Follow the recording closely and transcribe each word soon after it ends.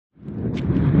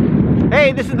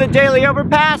Hey, this is the Daily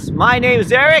Overpass. My name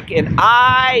is Eric and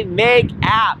I make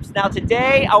apps. Now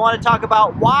today I want to talk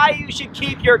about why you should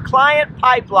keep your client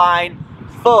pipeline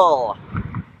full.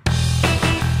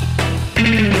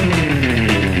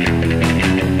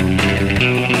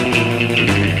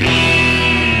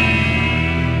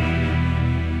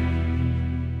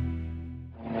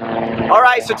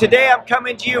 Alright, so today I'm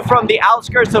coming to you from the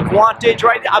outskirts of Wantage,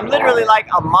 right? I'm literally like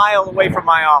a mile away from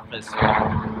my office.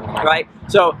 Right,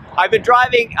 so I've been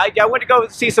driving. I went to go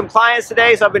see some clients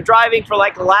today, so I've been driving for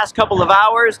like the last couple of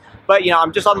hours. But you know,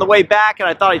 I'm just on the way back, and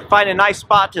I thought I'd find a nice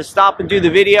spot to stop and do the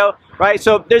video. Right,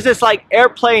 so there's this like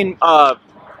airplane.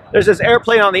 There's this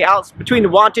airplane on the outs between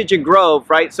Wantage and Grove.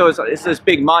 Right, so it's this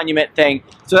big monument thing.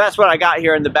 So that's what I got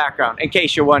here in the background, in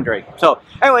case you're wondering. So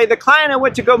anyway, the client I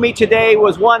went to go meet today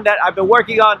was one that I've been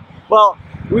working on. Well,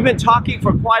 we've been talking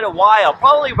for quite a while,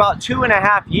 probably about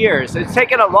 2.5 years. It's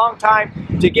taken a long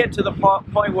time to get to the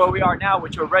point where we are now,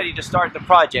 which we're ready to start the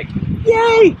project.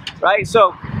 Yay! Right?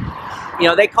 So, you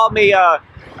know, they called me,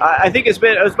 I think it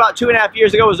was about 2.5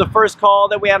 years ago was the first call.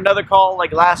 Then we had another call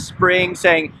like last spring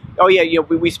saying, oh yeah, you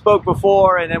know, we spoke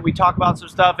before, and then we talked about some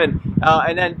stuff, and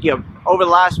then, you know, over the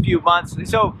last few months.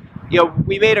 So, you know,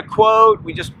 we made a quote,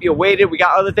 we just, you know, waited, we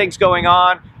got other things going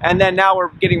on, and then now we're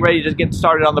getting ready to get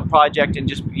started on the project and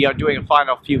just, you know, doing a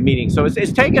final few meetings. So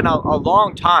it's taken a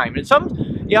long time. And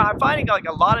you know, I'm finding like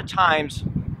a lot of times,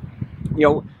 you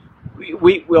know,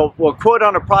 we'll quote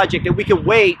on a project and we can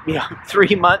wait, you know,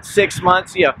 3 months, 6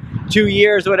 months, you know, 2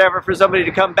 years, whatever, for somebody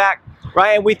to come back,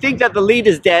 right? And we think that the lead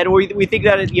is dead, or we think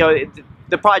that, you know,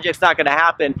 the project's not going to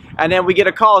happen, and then we get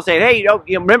a call saying, hey, you know,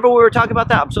 remember we were talking about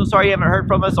that? I'm so sorry you haven't heard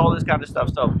from us, all this kind of stuff.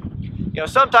 So, you know,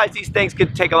 sometimes these things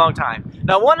could take a long time.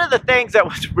 Now, one of the things that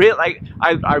was real, like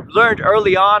I learned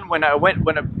early on when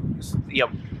you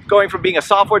know, going from being a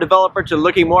software developer to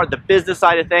looking more at the business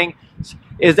side of things,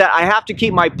 is that I have to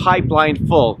keep my pipeline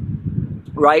full,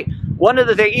 right? One of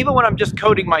the things, even when I'm just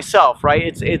coding myself,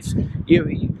 right?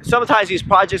 Sometimes these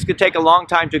projects could take a long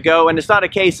time to go, and it's not a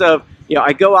case of, you know,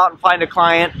 I go out and find a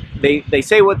client, they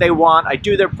say what they want, I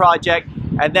do their project,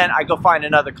 and then I go find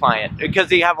another client, because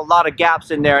you have a lot of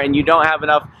gaps in there and you don't have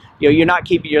enough, you know, you're not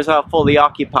keeping yourself fully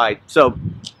occupied. So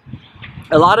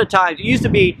a lot of times, it used to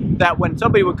be that when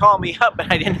somebody would call me up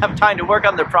and I didn't have time to work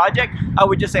on their project, I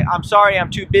would just say, I'm sorry, I'm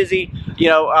too busy, you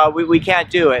know, we can't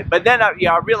do it. But then you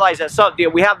know, I realized that you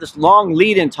know, we have this long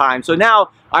lead-in time. So now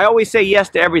I always say yes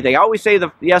to everything. I always say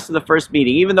yes to the first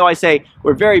meeting, even though I say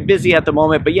we're very busy at the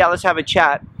moment, but yeah, let's have a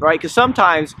chat, right? Because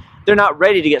sometimes they're not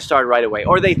ready to get started right away,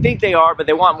 or they think they are, but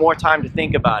they want more time to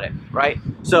think about it, right?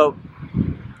 So,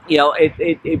 you know,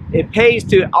 it pays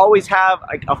to always have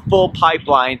a full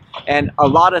pipeline and a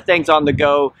lot of things on the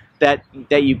go that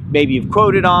maybe you've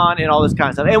quoted on and all this kind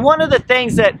of stuff. And one of the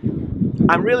things that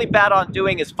I'm really bad on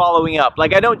doing is following up.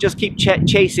 Like, I don't just keep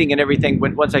chasing and everything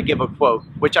once I give a quote,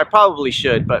 which I probably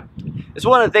should, but it's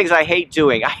one of the things I hate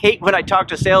doing. I hate when I talk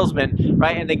to salesmen,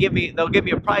 right, and they'll give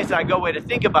me a price and I go away to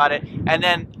think about it, and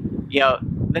then, you know,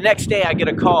 the next day I get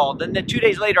a call, then 2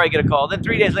 days later I get a call, then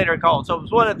 3 days later a call. So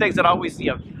it's one of the things that I always,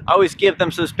 you know, I always give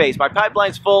them some space. My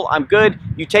pipeline's full, I'm good,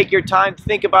 you take your time to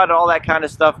think about it, all that kind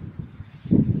of stuff,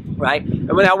 right?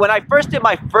 And when I first did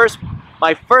my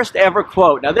first ever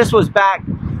quote, now this was back,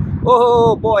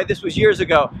 oh boy, this was years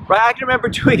ago, right? I can remember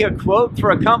doing a quote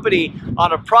for a company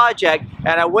on a project,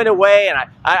 and I went away and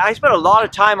I spent a lot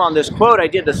of time on this quote. I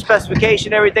did the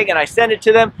specification, everything, and I sent it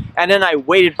to them, and then I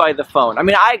waited by the phone. I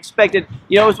mean, I expected,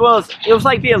 you know, it was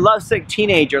like being a lovesick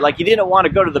teenager, like you didn't want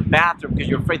to go to the bathroom because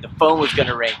you're afraid the phone was going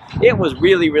to ring. It was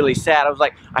really, really sad. I was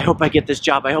like, I hope I get this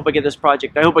job, I hope I get this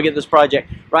project, I hope I get this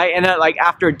project, right? And then, like,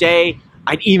 after a day,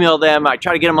 I'd email them, I'd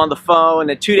try to get them on the phone,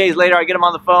 and 2 days later I get them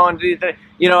on the phone,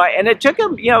 you know, and it took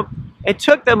them, you know, it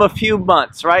took them a few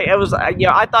months, right? It was, you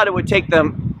know, I thought it would take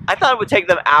them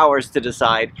hours to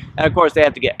decide, and of course they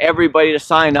have to get everybody to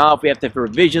sign off, we have to have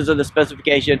revisions of the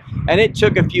specification, and it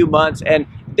took a few months, and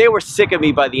they were sick of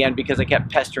me by the end because I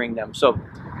kept pestering them. So,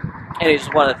 and it's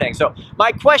just one of the things. So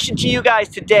my question to you guys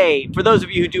today, for those of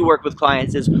you who do work with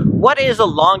clients, is what is the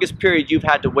longest period you've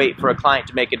had to wait for a client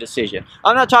to make a decision?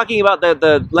 I'm not talking about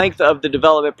the length of the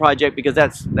development project, because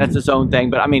that's its own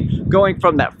thing, but I mean going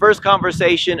from that first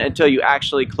conversation until you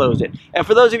actually close it. And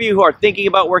for those of you who are thinking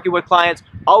about working with clients,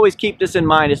 always keep this in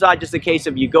mind. It's not just a case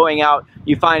of you going out,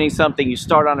 you finding something, you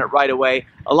start on it right away.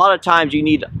 A lot of times you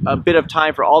need a bit of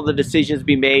time for all the decisions to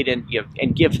be made, and you know,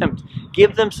 and give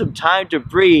them some time to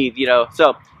breathe, you know.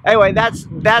 So anyway, that's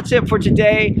it for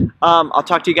today. I'll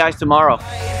talk to you guys tomorrow.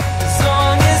 As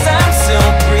long as I'm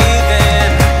still